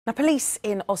Now, police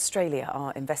in Australia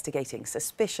are investigating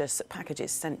suspicious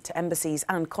packages sent to embassies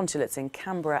and consulates in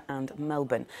Canberra and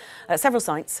Melbourne. Several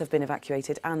sites have been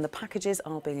evacuated and the packages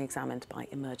are being examined by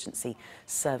emergency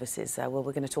services. Well,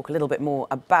 we're going to talk a little bit more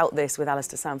about this with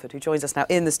Alistair Sanford, who joins us now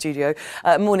in the studio.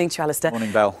 Morning to you, Alistair.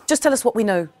 Morning, Belle. Just tell us what we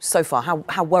know so far,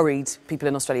 how worried people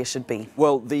in Australia should be.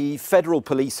 Well, the federal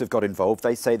police have got involved.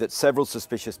 They say that several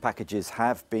suspicious packages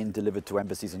have been delivered to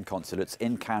embassies and consulates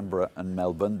in Canberra and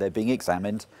Melbourne. They're being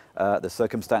examined. The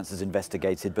circumstances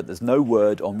investigated, but there's no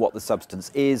word on what the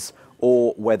substance is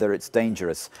or whether it's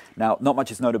dangerous. Now, not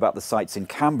much is known about the sites in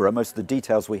Canberra. Most of the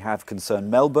details we have concern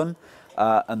Melbourne,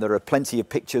 and there are plenty of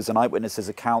pictures and eyewitnesses'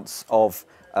 accounts of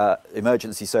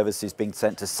emergency services being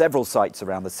sent to several sites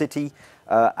around the city,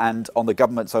 and on the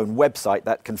government's own website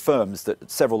that confirms that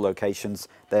at several locations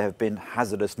there have been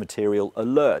hazardous material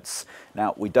alerts.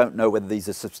 Now, we don't know whether these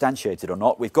are substantiated or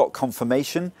not. We've got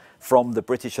confirmation from the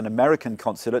British and American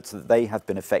consulates that they have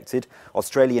been affected.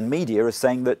 Australian media are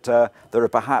saying that there are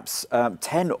perhaps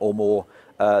 10 or more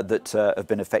that have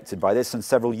been affected by this, and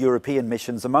several European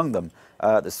missions among them.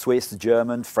 The Swiss,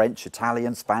 German, French,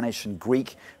 Italian, Spanish and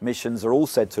Greek missions are all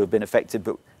said to have been affected,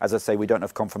 but as I say, we don't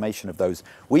have confirmation of those.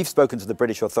 We've spoken to the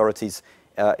British authorities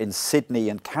in Sydney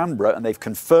and Canberra, and they've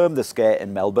confirmed the scare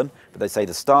in Melbourne, but they say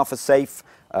the staff are safe,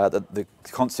 that the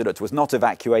consulate was not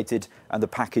evacuated and the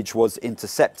package was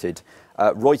intercepted.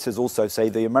 Reuters also say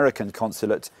the American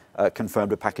consulate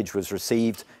confirmed a package was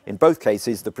received. In both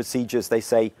cases, the procedures, they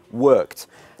say, worked.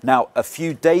 Now, a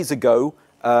few days ago,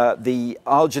 the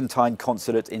Argentine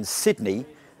consulate in Sydney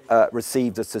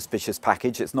received a suspicious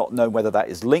package. It's not known whether that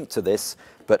is linked to this,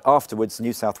 but afterwards,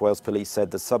 New South Wales police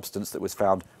said the substance that was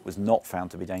found was not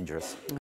found to be dangerous.